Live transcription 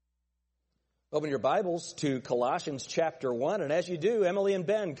Open your Bibles to Colossians chapter 1, and as you do, Emily and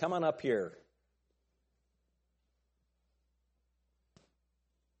Ben, come on up here.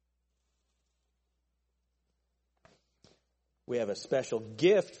 We have a special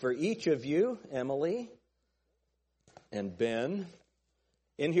gift for each of you, Emily and Ben.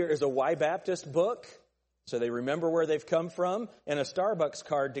 In here is a Y Baptist book, so they remember where they've come from, and a Starbucks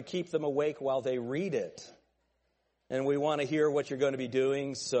card to keep them awake while they read it. And we want to hear what you're going to be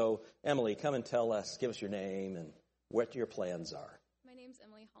doing. So, Emily, come and tell us, give us your name and what your plans are. My name's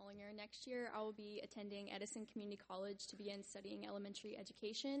Emily Hollinger. Next year, I will be attending Edison Community College to begin studying elementary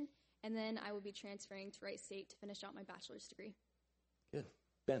education. And then I will be transferring to Wright State to finish out my bachelor's degree. Good.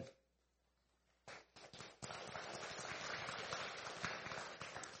 Ben.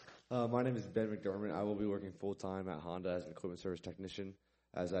 My name is Ben McDermott. I will be working full-time at Honda as an equipment service technician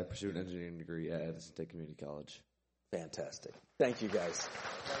as I pursue an engineering degree at Edison State Community College. Fantastic. Thank you, guys.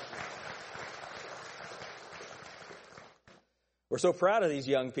 We're so proud of these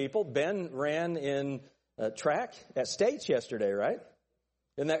young people. Ben ran in track at States yesterday, right?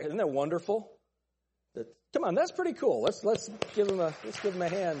 Isn't that wonderful? Come on, that's pretty cool. Let's give him a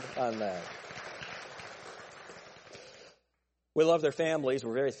hand on that. We love their families.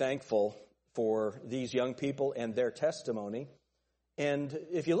 We're very thankful for these young people and their testimony. And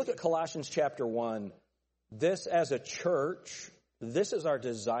if you look at Colossians chapter 1, this as a church, this is our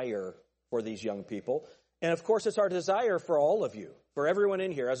desire for these young people. And of course, it's our desire for all of you, for everyone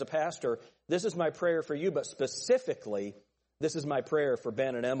in here. As a pastor, this is my prayer for you, but specifically, this is my prayer for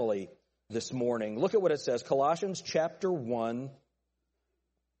Ben and Emily this morning. Look at what it says, Colossians chapter 1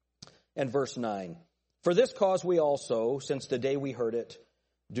 and verse 9. For this cause we also, since the day we heard it,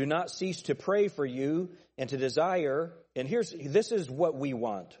 do not cease to pray for you and to desire, and this is what we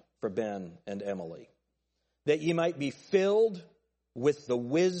want for Ben and Emily, that ye might be filled with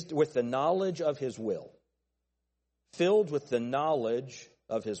the knowledge of his will. Filled with the knowledge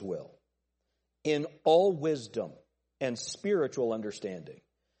of his will. In all wisdom and spiritual understanding.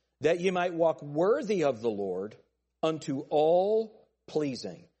 That ye might walk worthy of the Lord unto all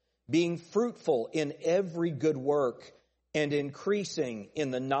pleasing. Being fruitful in every good work and increasing in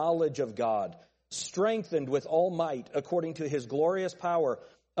the knowledge of God. Strengthened with all might according to his glorious power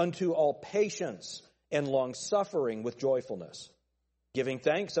unto all patience and long-suffering with joyfulness, giving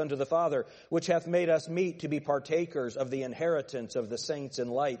thanks unto the Father, which hath made us meet to be partakers of the inheritance of the saints in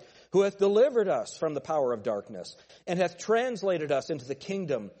light, who hath delivered us from the power of darkness, and hath translated us into the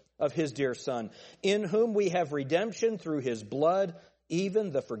kingdom of his dear Son, in whom we have redemption through his blood,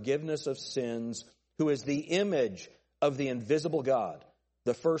 even the forgiveness of sins, who is the image of the invisible God,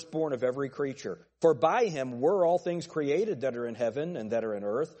 the firstborn of every creature. For by him were all things created that are in heaven and that are in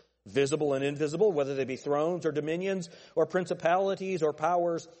earth, visible and invisible, whether they be thrones or dominions or principalities or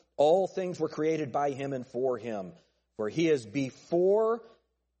powers, all things were created by him and for him. For he is before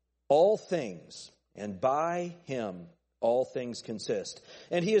all things, and by him all things consist.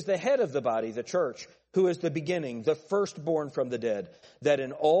 And he is the head of the body, the church, who is the beginning, the firstborn from the dead, that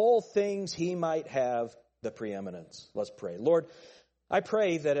in all things he might have the preeminence. Let's pray. Lord, I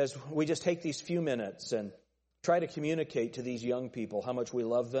pray that as we just take these few minutes and try to communicate to these young people how much we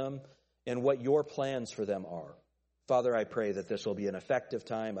love them and what your plans for them are. Father, I pray that this will be an effective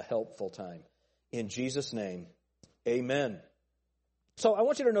time, a helpful time. In Jesus' name, amen. So I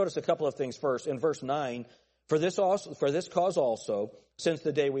want you to notice a couple of things first. In verse 9, for this cause also, since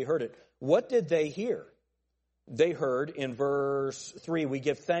the day we heard it. What did they hear? They heard in verse 3, we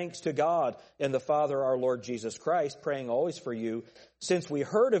give thanks to God and the Father, our Lord Jesus Christ, praying always for you, since we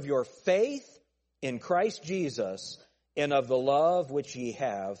heard of your faith in Christ Jesus, and of the love which ye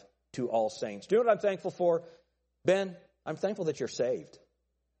have to all saints. Do you know what I'm thankful for? Ben, I'm thankful that you're saved.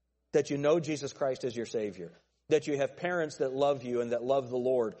 That you know Jesus Christ as your Savior. That you have parents that love you and that love the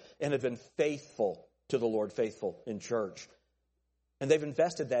Lord and have been faithful to the Lord, faithful in church. And they've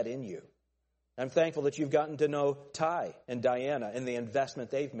invested that in you. I'm thankful that you've gotten to know Ty and Diana and the investment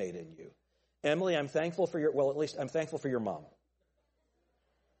they've made in you. Emily, I'm thankful for I'm thankful for your mom.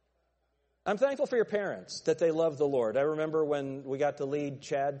 I'm thankful for your parents, that they love the Lord. I remember when we got to lead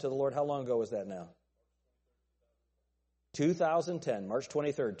Chad to the Lord. How long ago was that now? 2010, March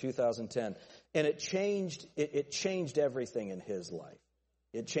 23rd, 2010. And it changed everything in his life.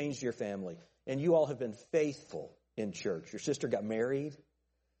 It changed your family. And you all have been faithful in church. Your sister got married.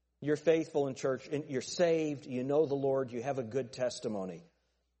 You're faithful in church. And you're saved. You know the Lord. You have a good testimony.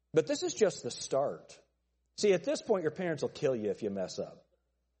 But this is just the start. See, at this point, your parents will kill you if you mess up.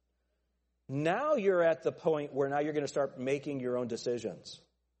 Now you're at the point where now you're going to start making your own decisions.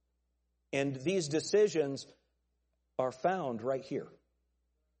 And these decisions are found right here.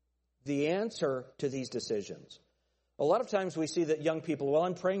 the answer to these decisions. A lot of times we see that young people, well,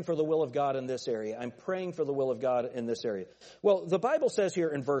 I'm praying for the will of God in this area. I'm praying for the will of God in this area. Well, the Bible says here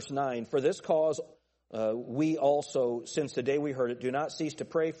in verse 9, for this cause we also, since the day we heard it, do not cease to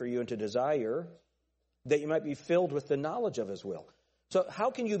pray for you and to desire that you might be filled with the knowledge of his will. So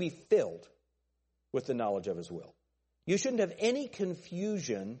how can you be filled with the knowledge of his will? You shouldn't have any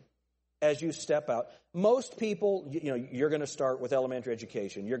confusion as you step out. Most people, you're going to start with elementary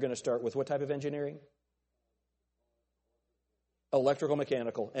education. You're going to start with what type of engineering? Electrical,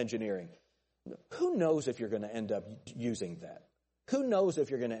 mechanical engineering. Who knows if you're going to end up using that? Who knows if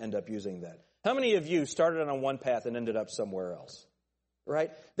you're going to end up using that? How many of you started on one path and ended up somewhere else?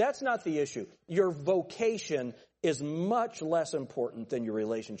 Right? That's not the issue. Your vocation is much less important than your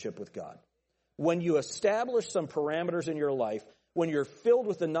relationship with God. When you establish some parameters in your life, when you're filled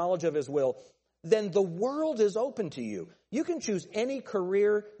with the knowledge of his will, then the world is open to you. You can choose any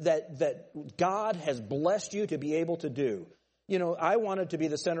career that God has blessed you to be able to do. I wanted to be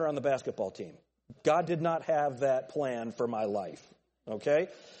the center on the basketball team. God did not have that plan for my life, okay?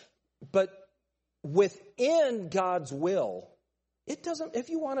 But within God's will, if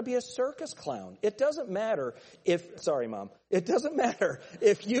you want to be a circus clown, it doesn't matter it doesn't matter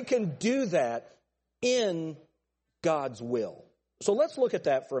if you can do that in God's will. So let's look at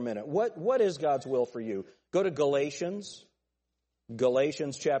that for a minute. What is God's will for you? Go to Galatians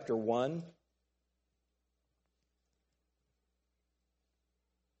chapter 1.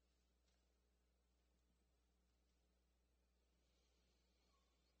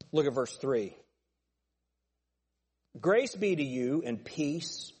 Look at verse 3. Grace be to you and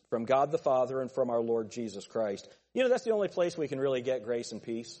peace from God the Father and from our Lord Jesus Christ. That's the only place we can really get grace and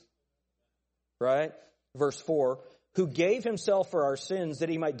peace. Right? Verse 4. Who gave himself for our sins that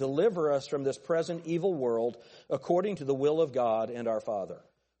he might deliver us from this present evil world according to the will of God and our Father.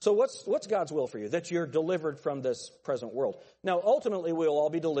 So what's God's will for you? That you're delivered from this present world. Now, ultimately, we'll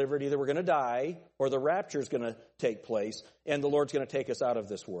all be delivered. Either we're going to die or the rapture is going to take place and the Lord's going to take us out of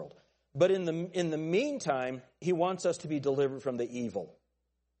this world. But in the meantime, he wants us to be delivered from the evil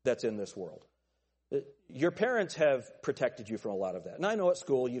that's in this world. Your parents have protected you from a lot of that. And I know at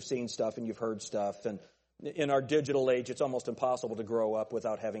school you've seen stuff and you've heard stuff. And in our digital age, it's almost impossible to grow up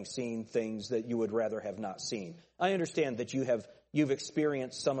without having seen things that you would rather have not seen. I understand that you've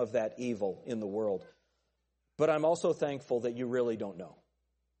experienced some of that evil in the world. But I'm also thankful that you really don't know.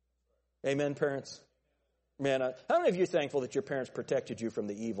 Amen, parents? Man, how many of you are thankful that your parents protected you from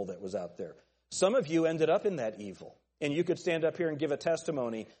the evil that was out there? Some of you ended up in that evil. And you could stand up here and give a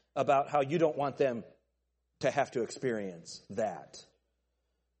testimony about how you don't want them to have to experience that.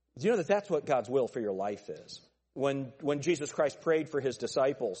 Do you know that that's what God's will for your life is? When Jesus Christ prayed for his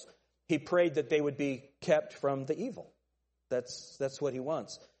disciples, he prayed that they would be kept from the evil. That's what he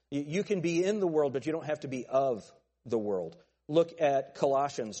wants. You can be in the world, but you don't have to be of the world. Look at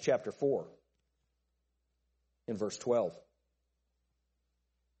Colossians chapter 4 in verse 12.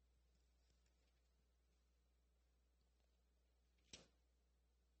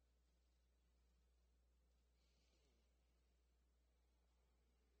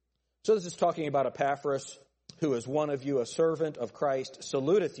 So this is talking about Epaphras, who is one of you, a servant of Christ,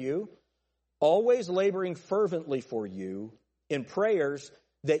 saluteth you, always laboring fervently for you in prayers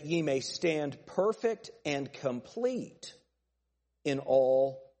that ye may stand perfect and complete in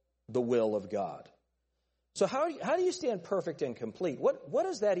all the will of God. So how do you stand perfect and complete? What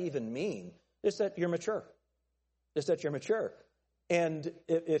does that even mean? It's that you're mature. It's that you're mature. And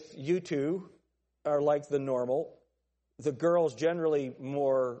if you two are like the normal, the girl's generally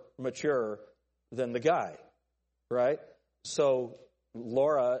more mature than the guy, right? So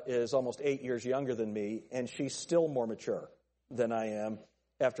Laura is almost 8 years younger than me, and she's still more mature than I am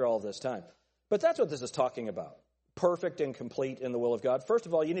after all this time. But that's what this is talking about. Perfect and complete in the will of God. First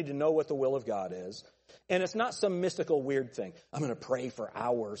of all, you need to know what the will of God is. And it's not some mystical weird thing. I'm going to pray for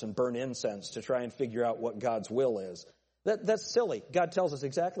hours and burn incense to try and figure out what God's will is. That's silly. God tells us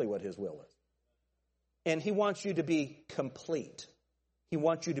exactly what his will is. And he wants you to be complete. He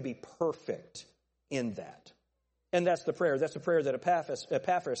wants you to be perfect in that. And that's the prayer. That's the prayer that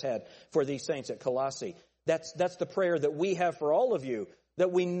Epaphras had for these saints at Colossae. That's the prayer that we have for all of you,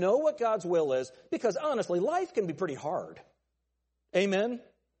 that we know what God's will is, because honestly, life can be pretty hard. Amen?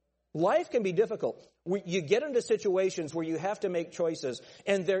 Life can be difficult. You get into situations where you have to make choices,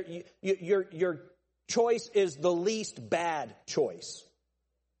 and your choice is the least bad choice.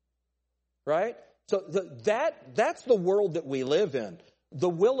 Right? So that's the world that we live in. The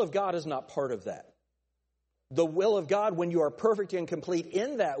will of God is not part of that. The will of God, when you are perfect and complete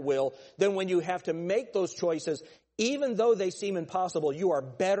in that will, then when you have to make those choices, Even though they seem impossible, you are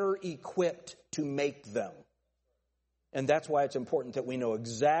better equipped to make them. And that's why it's important that we know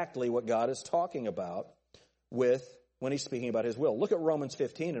exactly what God is talking about when he's speaking about his will. Look at Romans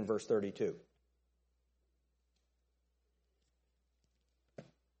 15 and verse 32.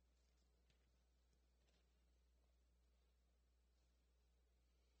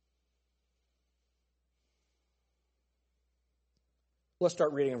 Let's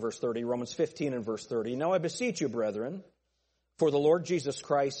start reading in verse 30, Romans 15 and verse 30. Now I beseech you, brethren, for the Lord Jesus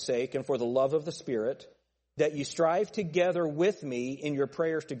Christ's sake and for the love of the Spirit, that you strive together with me in your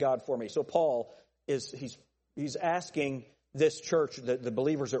prayers to God for me. So Paul he's asking this church, the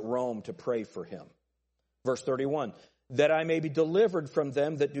believers at Rome, to pray for him. Verse 31, that I may be delivered from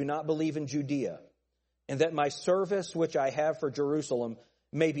them that do not believe in Judea, and that my service which I have for Jerusalem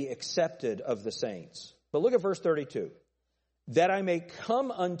may be accepted of the saints. But look at verse 32. That I may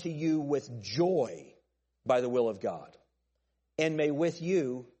come unto you with joy by the will of God, and may with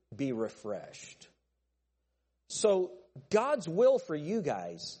you be refreshed. So God's will for you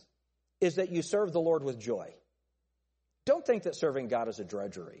guys is that you serve the Lord with joy. Don't think that serving God is a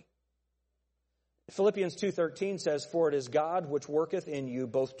drudgery. Philippians 2:13 says, for it is God which worketh in you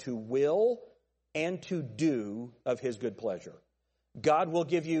both to will and to do of his good pleasure. God will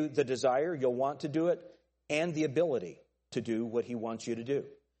give you the desire, you'll want to do it, and the ability to do what he wants you to do.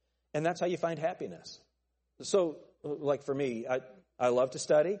 And that's how you find happiness. So, like for me, I love to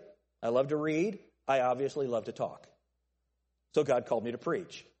study. I love to read. I obviously love to talk. So God called me to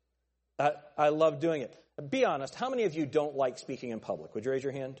preach. I love doing it. Be honest, how many of you don't like speaking in public? Would you raise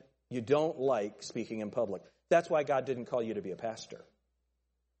your hand? You don't like speaking in public. That's why God didn't call you to be a pastor.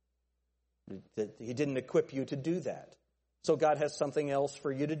 He didn't equip you to do that. So God has something else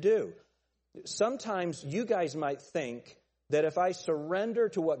for you to do. Sometimes you guys might think that if I surrender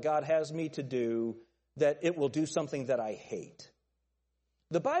to what God has me to do, that it will do something that I hate.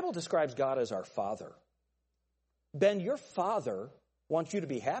 The Bible describes God as our Father. Ben, your Father wants you to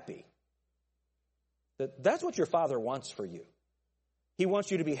be happy. That's what your Father wants for you. He wants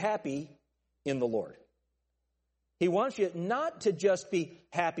you to be happy in the Lord. He wants you not to just be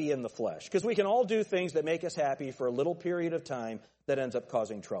happy in the flesh, because we can all do things that make us happy for a little period of time that ends up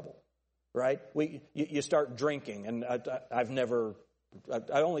causing trouble, right? You start drinking, and I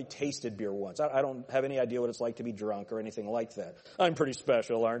only tasted beer once. I don't have any idea what it's like to be drunk or anything like that. I'm pretty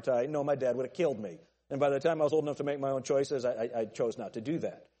special, aren't I? No, my dad would have killed me. And by the time I was old enough to make my own choices, I chose not to do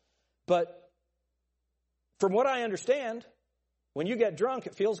that. But from what I understand, when you get drunk,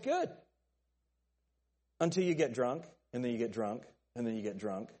 it feels good. Until you get drunk, and then you get drunk, and then you get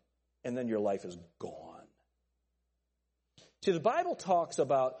drunk, and then your life is gone. See, the Bible talks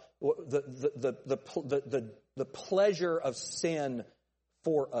about the pleasure of sin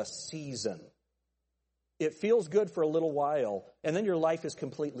for a season. It feels good for a little while, and then your life is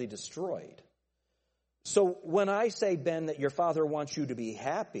completely destroyed. So when I say, Ben, that your Father wants you to be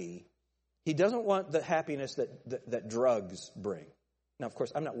happy, he doesn't want the happiness that drugs bring. Now, of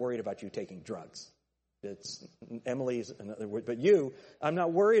course, I'm not worried about you taking drugs. It's Emily's, but I'm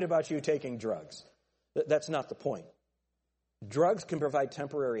not worried about you taking drugs. That's not the point. Drugs can provide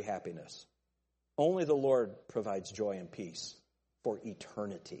temporary happiness. Only the Lord provides joy and peace for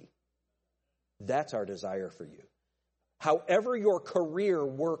eternity. That's our desire for you. However your career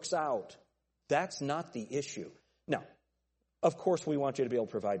works out, that's not the issue. Now, of course, we want you to be able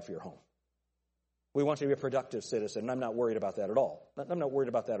to provide for your home. We want you to be a productive citizen, and I'm not worried about that at all. I'm not worried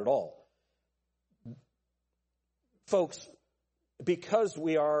about that at all. Folks, because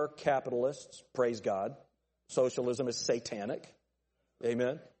we are capitalists, praise God, socialism is satanic.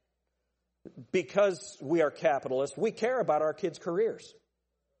 Amen. Because we are capitalists, we care about our kids' careers.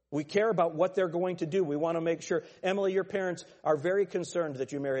 We care about what they're going to do. We want to make sure, Emily, your parents are very concerned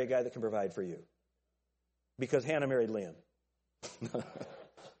that you marry a guy that can provide for you. Because Hannah married Liam.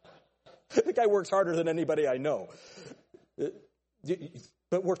 The guy works harder than anybody I know.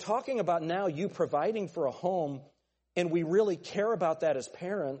 But we're talking about now you providing for a home, and we really care about that as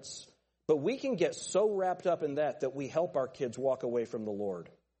parents, but we can get so wrapped up in that we help our kids walk away from the Lord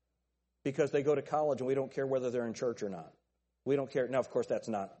because they go to college and we don't care whether they're in church or not. We don't care. Now, of course, that's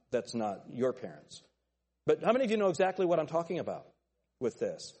not your parents. But how many of you know exactly what I'm talking about with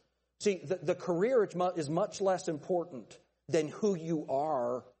this? See, the career is much less important than who you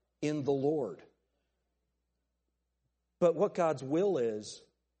are in the Lord. But what God's will is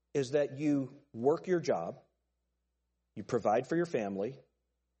that you work your job, you provide for your family.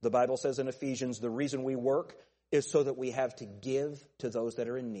 The Bible says in Ephesians, the reason we work is so that we have to give to those that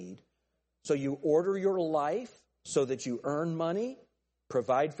are in need. So you order your life so that you earn money,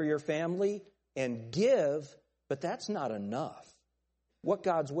 provide for your family, and give But that's not enough. What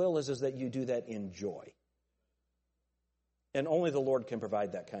God's will is that you do that in joy. And only the Lord can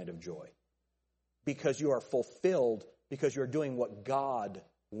provide that kind of joy. Because you are fulfilled, because you're doing what God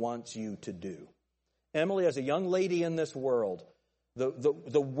wants you to do. Emily, as a young lady in this world,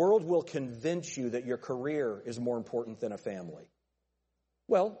 the world will convince you that your career is more important than a family.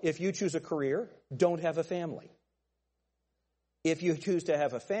 Well, if you choose a career, don't have a family. If you choose to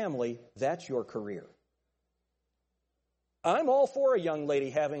have a family, that's your career. I'm all for a young lady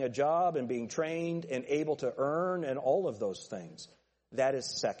having a job and being trained and able to earn and all of those things. That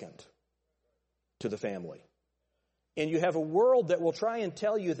is second to the family. And you have a world that will try and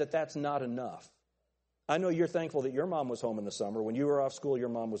tell you that that's not enough. I know you're thankful that your mom was home in the summer. When you were off school, your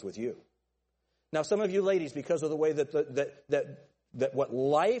mom was with you. Now, some of you ladies, because of the way that what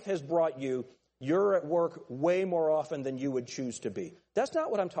life has brought you, you're at work way more often than you would choose to be. That's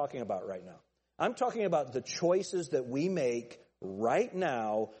not what I'm talking about right now. I'm talking about the choices that we make right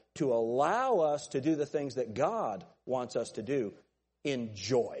now to allow us to do the things that God wants us to do in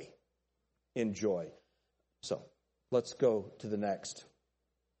joy. In joy. So, let's go to the next.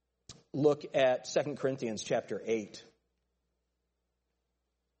 Look at 2 Corinthians chapter 8.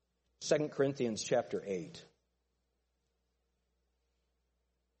 2 Corinthians chapter 8.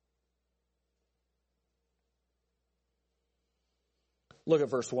 Look at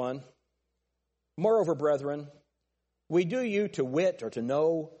verse 1. Moreover, brethren, we do you to wit or to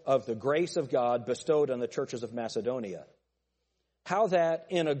know of the grace of God bestowed on the churches of Macedonia, how that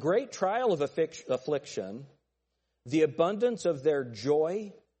in a great trial of affliction, the abundance of their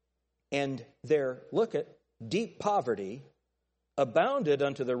joy and their, look at, deep poverty abounded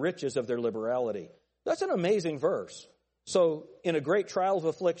unto the riches of their liberality. That's an amazing verse. So, in a great trial of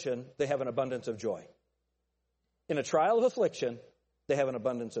affliction, they have an abundance of joy. In a trial of affliction, they have an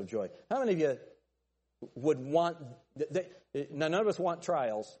abundance of joy. How many of you would want, now none of us want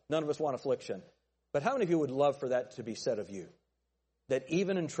trials, none of us want affliction, but how many of you would love for that to be said of you? That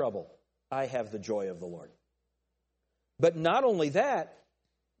even in trouble, I have the joy of the Lord. But not only that,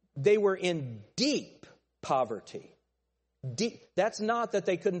 they were in deep poverty. Deep. That's not that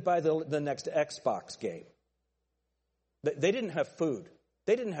they couldn't buy the next Xbox game. They didn't have food.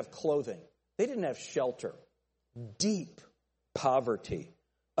 They didn't have clothing. They didn't have shelter. Deep poverty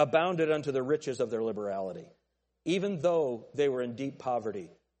abounded unto the riches of their liberality. Even though they were in deep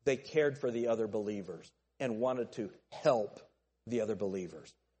poverty, they cared for the other believers and wanted to help the other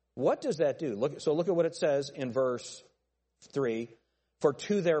believers. What does that do? Look at what it says in verse 3. For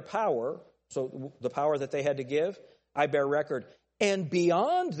to their power, so the power that they had to give, I bear record. And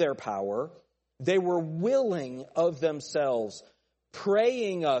beyond their power, they were willing of themselves,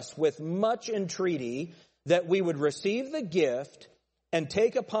 praying us with much entreaty that we would receive the gift and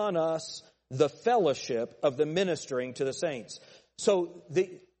take upon us the fellowship of the ministering to the saints. So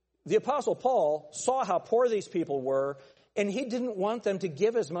the Apostle Paul saw how poor these people were, and he didn't want them to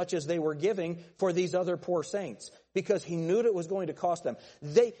give as much as they were giving for these other poor saints, because he knew it was going to cost them.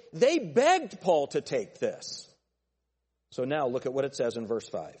 They begged Paul to take this. So now look at what it says in verse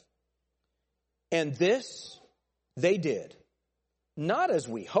 5. And this they did, not as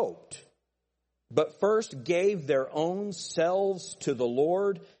we hoped, but first gave their own selves to the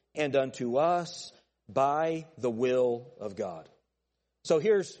Lord and unto us by the will of God. So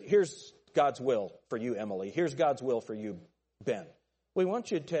here's God's will for you, Emily. Here's God's will for you, Ben. We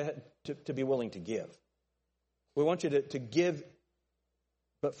want you to be willing to give. We want you to give,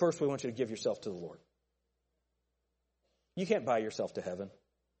 but first we want you to give yourself to the Lord. You can't buy yourself to heaven.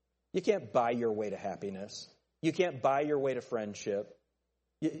 You can't buy your way to happiness. You can't buy your way to friendship.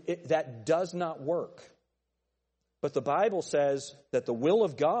 That does not work. But the Bible says that the will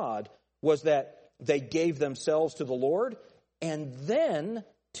of God was that they gave themselves to the Lord and then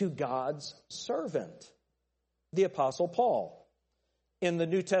to God's servant, the Apostle Paul. In the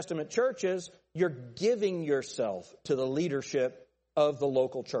New Testament churches, you're giving yourself to the leadership of the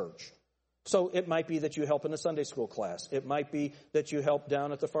local church. So it might be that you help in a Sunday school class. It might be that you help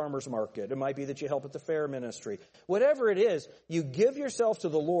down at the farmer's market. It might be that you help at the fair ministry. Whatever it is, you give yourself to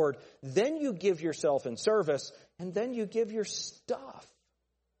the Lord, then you give yourself in service, and then you give your stuff.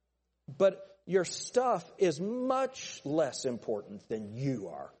 But your stuff is much less important than you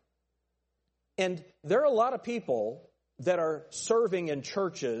are. And there are a lot of people that are serving in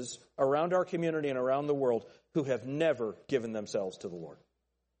churches around our community and around the world who have never given themselves to the Lord.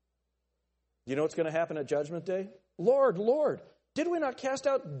 You know what's going to happen at Judgment Day? Lord, Lord, did we not cast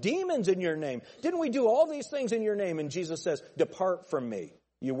out demons in your name? Didn't we do all these things in your name? And Jesus says, depart from me,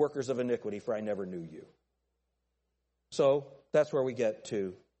 you workers of iniquity, for I never knew you. So that's where we get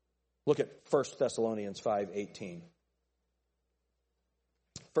to Look at 1 Thessalonians 5:18.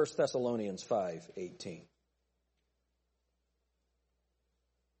 1 Thessalonians 5:18.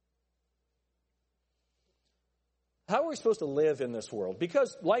 How are we supposed to live in this world?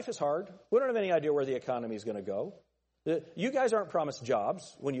 Because life is hard. We don't have any idea where the economy is going to go. You guys aren't promised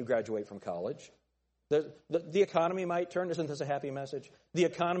jobs when you graduate from college. The economy might turn. Isn't this a happy message? The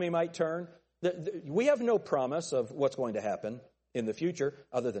economy might turn. We have no promise of what's going to happen in the future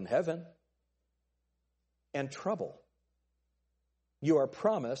other than heaven and trouble. You are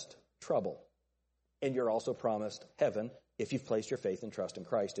promised trouble. And you're also promised heaven if you've placed your faith and trust in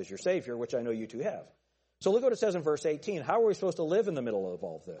Christ as your Savior, which I know you two have. So look what it says in verse 18. How are we supposed to live in the middle of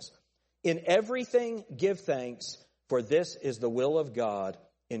all of this? In everything give thanks, for this is the will of God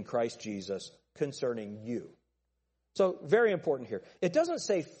in Christ Jesus concerning you. So very important here. It doesn't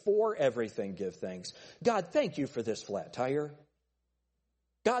say for everything give thanks. God, thank you for this flat tire.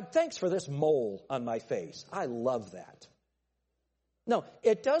 God, thanks for this mole on my face. I love that. No,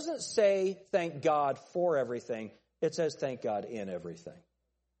 it doesn't say thank God for everything. It says thank God in everything.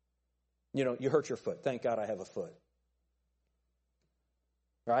 You know, you hurt your foot. Thank God I have a foot.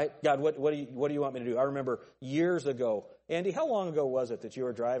 Right? God, what do you want me to do? I remember years ago, Andy, how long ago was it that you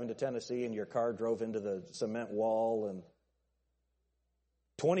were driving to Tennessee and your car drove into the cement wall? And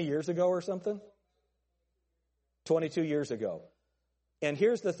 20 years ago or something? 22 years ago. And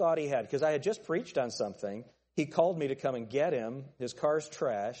here's the thought he had, because I had just preached on something. He called me to come and get him. His car's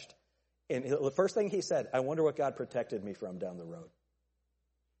trashed. And the first thing he said, I wonder what God protected me from down the road.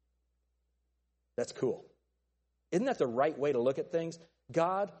 That's cool. Isn't that the right way to look at things?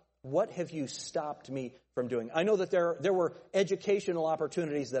 God, what have you stopped me from doing? I know that there were educational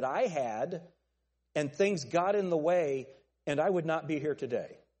opportunities that I had, and things got in the way, and I would not be here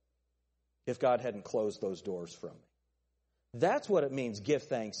today if God hadn't closed those doors from me. That's what it means, give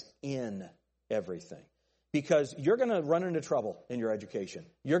thanks in everything. Because you're going to run into trouble in your education.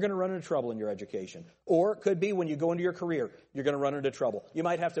 You're going to run into trouble in your education. Or it could be when you go into your career, you're going to run into trouble. You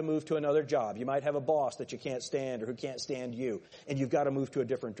might have to move to another job. You might have a boss that you can't stand or who can't stand you. And you've got to move to a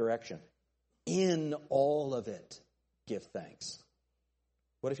different direction. In all of it, give thanks.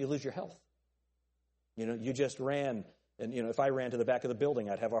 What if you lose your health? You know, you just ran. And, you know, if I ran to the back of the building,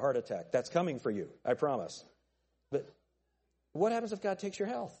 I'd have a heart attack. That's coming for you, I promise. But what happens if God takes your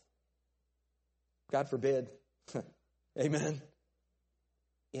health? God forbid. Amen.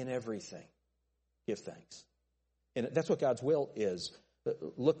 In everything, give thanks. And that's what God's will is.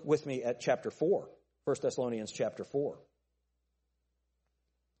 Look with me at chapter 4. 1 Thessalonians chapter 4.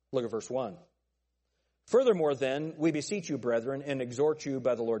 Look at verse 1. Furthermore, then, we beseech you, brethren, and exhort you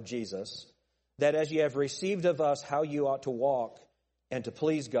by the Lord Jesus, that as ye have received of us how you ought to walk and to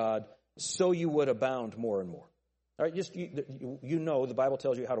please God, so you would abound more and more. All right, just you know the Bible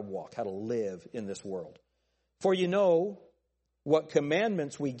tells you how to walk, how to live in this world. For you know what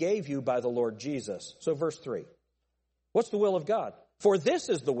commandments we gave you by the Lord Jesus. So verse 3. What's the will of God? For this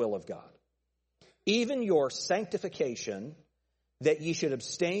is the will of God, even your sanctification, that ye should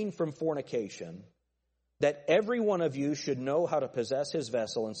abstain from fornication, that every one of you should know how to possess his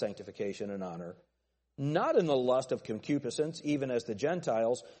vessel in sanctification and honor, not in the lust of concupiscence, even as the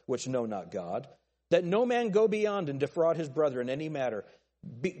Gentiles, which know not God, that no man go beyond and defraud his brother in any matter,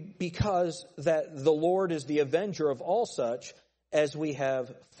 because that the Lord is the avenger of all such, as we have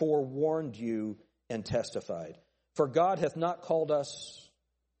forewarned you and testified. For God hath not called us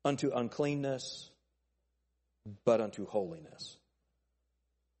unto uncleanness, but unto holiness.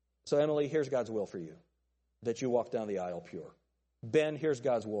 So, Emily, here's God's will for you, that you walk down the aisle pure. Ben, here's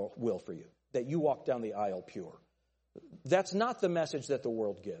God's will for you, that you walk down the aisle pure. That's not the message that the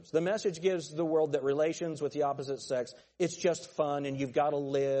world gives. The message gives the world that relations with the opposite sex, it's just fun and you've got to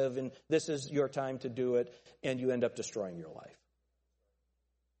live and this is your time to do it, and you end up destroying your life.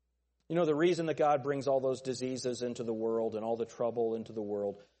 You know, the reason that God brings all those diseases into the world and all the trouble into the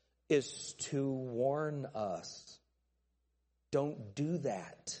world is to warn us. Don't do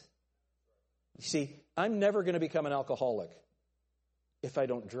that. You see, I'm never going to become an alcoholic if I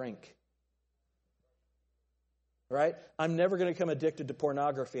don't drink. Right? I'm never going to become addicted to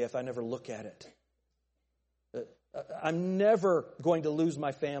pornography if I never look at it. I'm never going to lose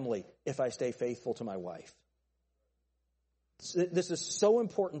my family if I stay faithful to my wife. This is so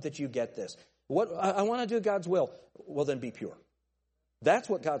important that you get this. I want to do God's will. Well, then be pure. That's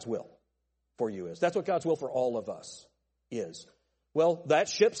what God's will for you is. That's what God's will for all of us is. Well, that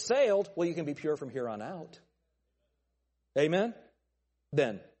ship sailed. Well, you can be pure from here on out. Amen?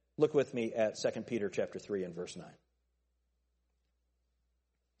 Then, look with me at 2 Peter chapter 3 and verse 9.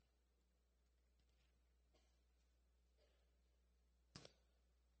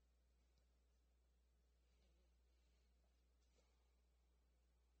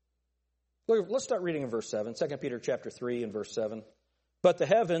 Look, let's start reading in verse 7, 2 Peter chapter 3 and verse 7. But the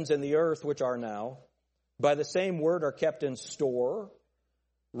heavens and the earth which are now, by the same word are kept in store,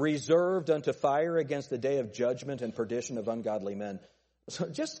 reserved unto fire against the day of judgment and perdition of ungodly men. So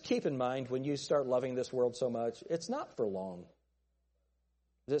just keep in mind, when you start loving this world so much, it's not for long.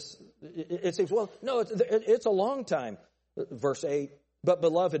 It seems, well, no, it's a long time. Verse 8, but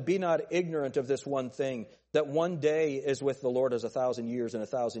beloved, be not ignorant of this one thing, that one day is with the Lord as 1,000 years, and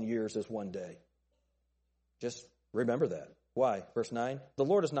 1,000 years is one day. Just remember that. Why? Verse 9, the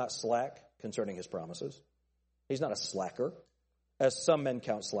Lord is not slack concerning his promises. He's not a slacker, as some men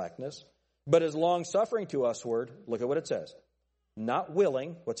count slackness, but is long-suffering to usward. Look at what it says. Not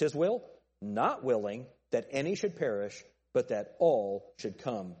willing, what's his will? Not willing that any should perish, but that all should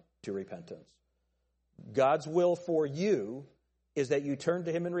come to repentance. God's will for you is that you turn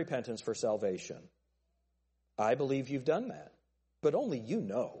to him in repentance for salvation. I believe you've done that, but only you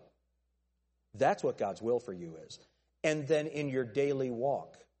know. That's what God's will for you is. And then in your daily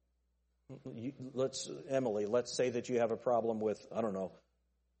walk, Emily, let's say that you have a problem with, I don't know,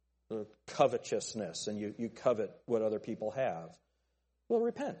 covetousness, and you covet what other people have. Well,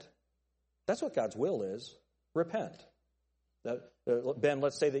 repent. That's what God's will is. Repent. Ben,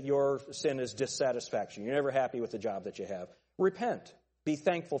 let's say that your sin is dissatisfaction. You're never happy with the job that you have. Repent. Be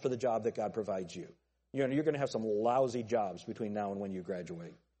thankful for the job that God provides you. You're going to have some lousy jobs between now and when you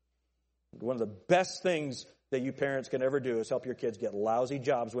graduate. One of the best things that you parents can ever do is help your kids get lousy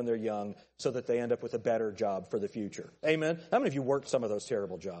jobs when they're young so that they end up with a better job for the future. Amen? How many of you worked some of those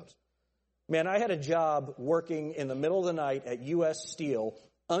terrible jobs? Man, I had a job working in the middle of the night at U.S. Steel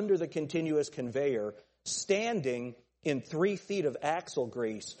under the continuous conveyor, standing in 3 feet of axle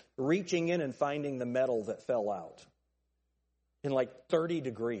grease, reaching in and finding the metal that fell out in like 30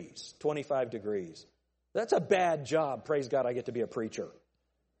 degrees, 25 degrees. That's a bad job. Praise God, I get to be a preacher.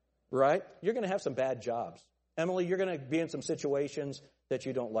 Right? You're going to have some bad jobs. Emily, you're going to be in some situations that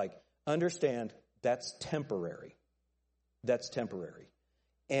you don't like. Understand, that's temporary. That's temporary.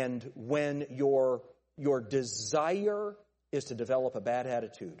 And when your desire is to develop a bad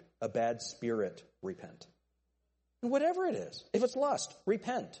attitude, a bad spirit, repent. And whatever it is, if it's lust,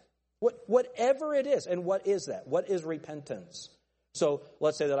 repent. Whatever it is, and what is that? What is repentance? So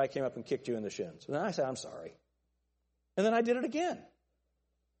let's say that I came up and kicked you in the shins. And I said, I'm sorry. And then I did it again.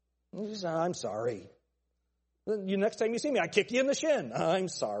 And you say, I'm sorry. Then next time you see me, I kick you in the shin. I'm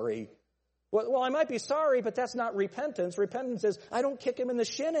sorry. Well, I might be sorry, but that's not repentance. Repentance is, I don't kick him in the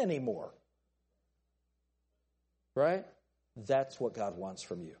shin anymore. Right? That's what God wants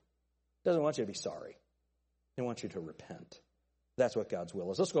from you. He doesn't want you to be sorry. He wants you to repent. That's what God's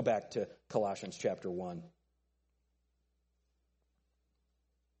will is. Let's go back to Colossians chapter 1.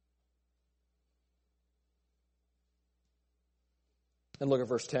 And look at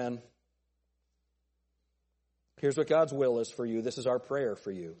verse 10. Here's what God's will is for you. This is our prayer for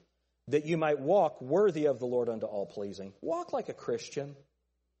you. That you might walk worthy of the Lord unto all pleasing. Walk like a Christian.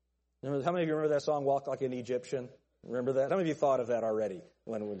 How many of you remember that song, Walk Like an Egyptian? Remember that? How many of you thought of that already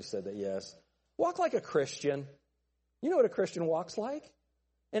when we said that? Yes. Walk like a Christian. You know what a Christian walks like?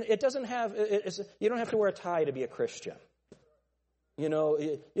 And it doesn't have, you don't have to wear a tie to be a Christian. You know,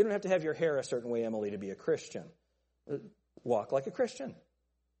 you don't have to have your hair a certain way, Emily, to be a Christian. Walk like a Christian.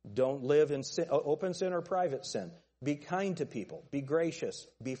 Don't live in sin, open sin or private sin. Be kind to people. Be gracious.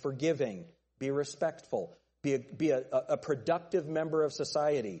 Be forgiving. Be respectful. Be a productive member of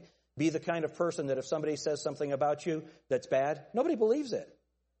society. Be the kind of person that if somebody says something about you that's bad, nobody believes it.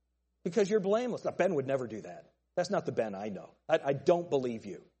 Because you're blameless. Now, Ben would never do that. That's not the Ben I know. I don't believe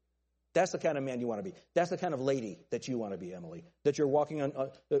you. That's the kind of man you want to be. That's the kind of lady that you want to be, Emily. That you're walking on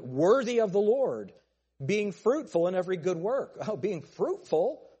worthy of the Lord. Being fruitful in every good work. Oh, being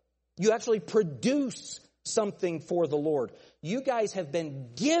fruitful? You actually produce something for the Lord. You guys have been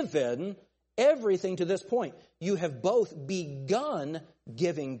given everything to this point. You have both begun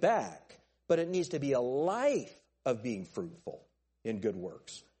giving back, but it needs to be a life of being fruitful in good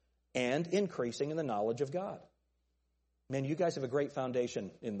works and increasing in the knowledge of God. Man, you guys have a great foundation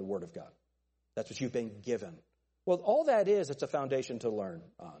in the Word of God. That's what you've been given. Well, all that is, it's a foundation to learn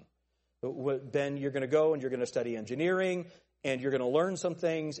on. Ben, you're going to go and you're going to study engineering, and you're going to learn some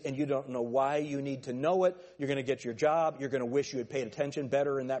things, and you don't know why you need to know it. You're going to get your job. You're going to wish you had paid attention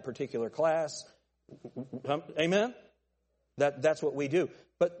better in that particular class. Amen? That's what we do.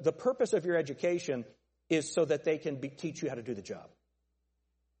 But the purpose of your education is so that they can teach you how to do the job.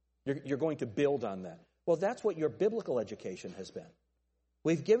 You're going to build on that. Well, that's what your biblical education has been.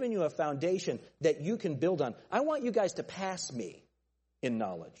 We've given you a foundation that you can build on. I want you guys to pass me in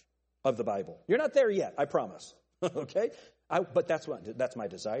knowledge of the Bible. You're not there yet, I promise. Okay? But that's my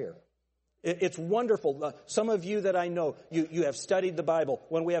desire. It's wonderful. Some of you that I know, you have studied the Bible.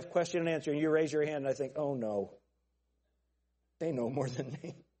 When we have question and answer, and you raise your hand, and I think, oh no, they know more than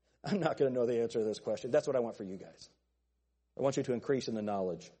me. I'm not going to know the answer to this question. That's what I want for you guys. I want you to increase in the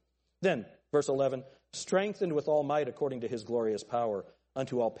knowledge. Then, verse 11, strengthened with all might according to his glorious power,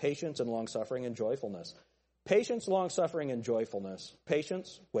 unto all patience and long-suffering and joyfulness. Patience, long-suffering, and joyfulness.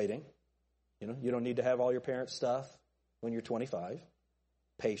 Patience, waiting. You don't need to have all your parents' stuff when you're 25.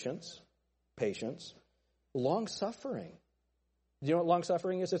 Patience. Long-suffering. Do you know what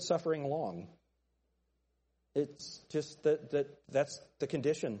long-suffering is? It's suffering long. It's just that's the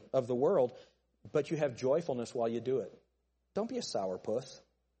condition of the world, but you have joyfulness while you do it. Don't be a sourpuss.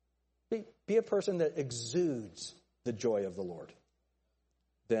 Be a person that exudes the joy of the Lord.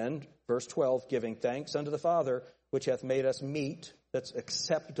 Then, verse 12, giving thanks unto the Father, which hath made us meet, that's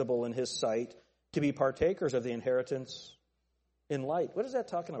acceptable in his sight, to be partakers of the inheritance in light. What is that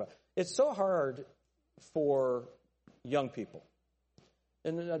talking about? It's so hard for young people.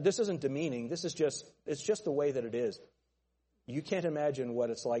 And this isn't demeaning. It's just the way that it is. You can't imagine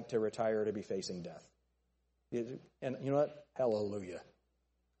what it's like to retire to be facing death. And you know what? Hallelujah.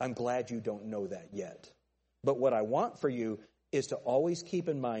 I'm glad you don't know that yet. But what I want for you is to always keep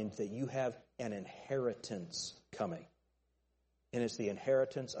in mind that you have an inheritance coming. And it's the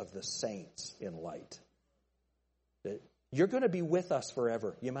inheritance of the saints in light. You're going to be with us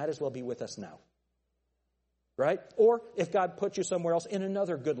forever. You might as well be with us now. Right? Or if God puts you somewhere else, in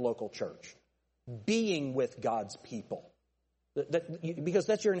another good local church. Being with God's people. Because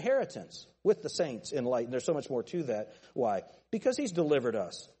that's your inheritance with the saints in light. And there's so much more to that. Why? Because he's delivered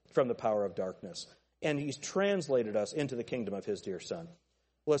us from the power of darkness. And he's translated us into the kingdom of his dear Son.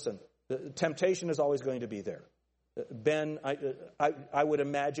 Listen, temptation is always going to be there. Ben, I would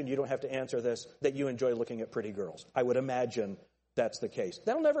imagine, you don't have to answer this, that you enjoy looking at pretty girls. I would imagine that's the case.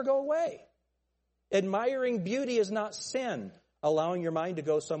 That'll never go away. Admiring beauty is not sin. Allowing your mind to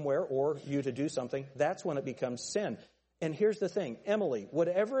go somewhere or you to do something, that's when it becomes sin. And here's the thing, Emily,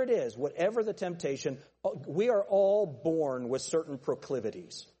 whatever it is, whatever the temptation, we are all born with certain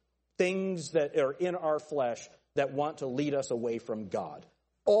proclivities. Things that are in our flesh that want to lead us away from God.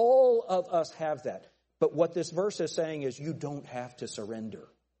 All of us have that. But what this verse is saying is you don't have to surrender.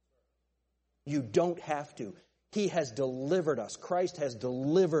 You don't have to. He has delivered us. Christ has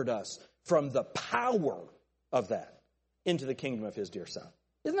delivered us from the power of that into the kingdom of his dear Son.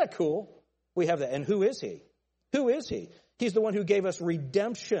 Isn't that cool? We have that. And who is he? Who is he? He's the one who gave us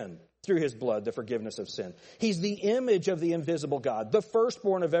redemption through his blood, the forgiveness of sin. He's the image of the invisible God, the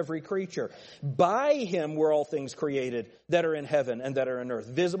firstborn of every creature. By him were all things created that are in heaven and that are in earth,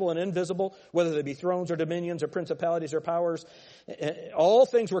 visible and invisible, whether they be thrones or dominions or principalities or powers. All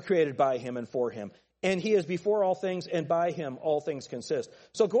things were created by him and for him. And he is before all things, and by him all things consist.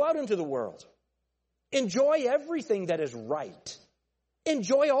 So go out into the world. Enjoy everything that is right.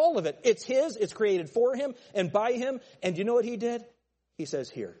 Enjoy all of it. It's his, it's created for him and by him. And you know what he did? He says,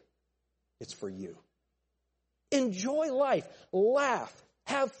 here, it's for you. Enjoy life. Laugh.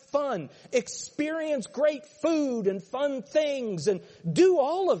 Have fun. Experience great food and fun things and do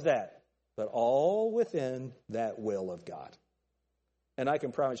all of that. But all within that will of God. And I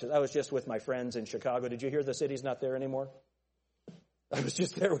can promise you, I was just with my friends in Chicago. Did you hear the city's not there anymore? I was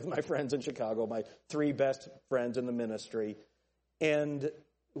just there with my friends in Chicago, my 3 best friends in the ministry. And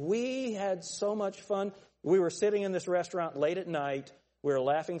we had so much fun. We were sitting in this restaurant late at night. We were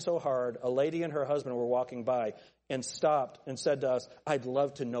laughing so hard. A lady and her husband were walking by and stopped and said to us, I'd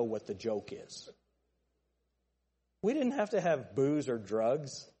love to know what the joke is. We didn't have to have booze or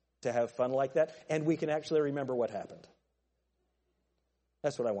drugs to have fun like that. And we can actually remember what happened.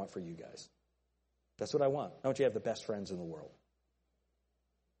 That's what I want for you guys. That's what I want. I want you to have the best friends in the world.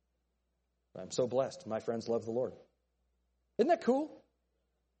 I'm so blessed. My friends love the Lord. Isn't that cool?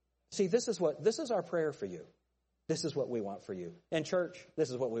 See, this is our prayer for you. This is what we want for you. And church,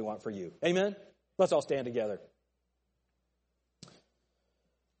 this is what we want for you. Amen? Let's all stand together.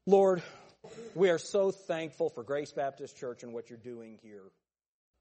 Lord, we are so thankful for Grace Baptist Church and what you're doing here.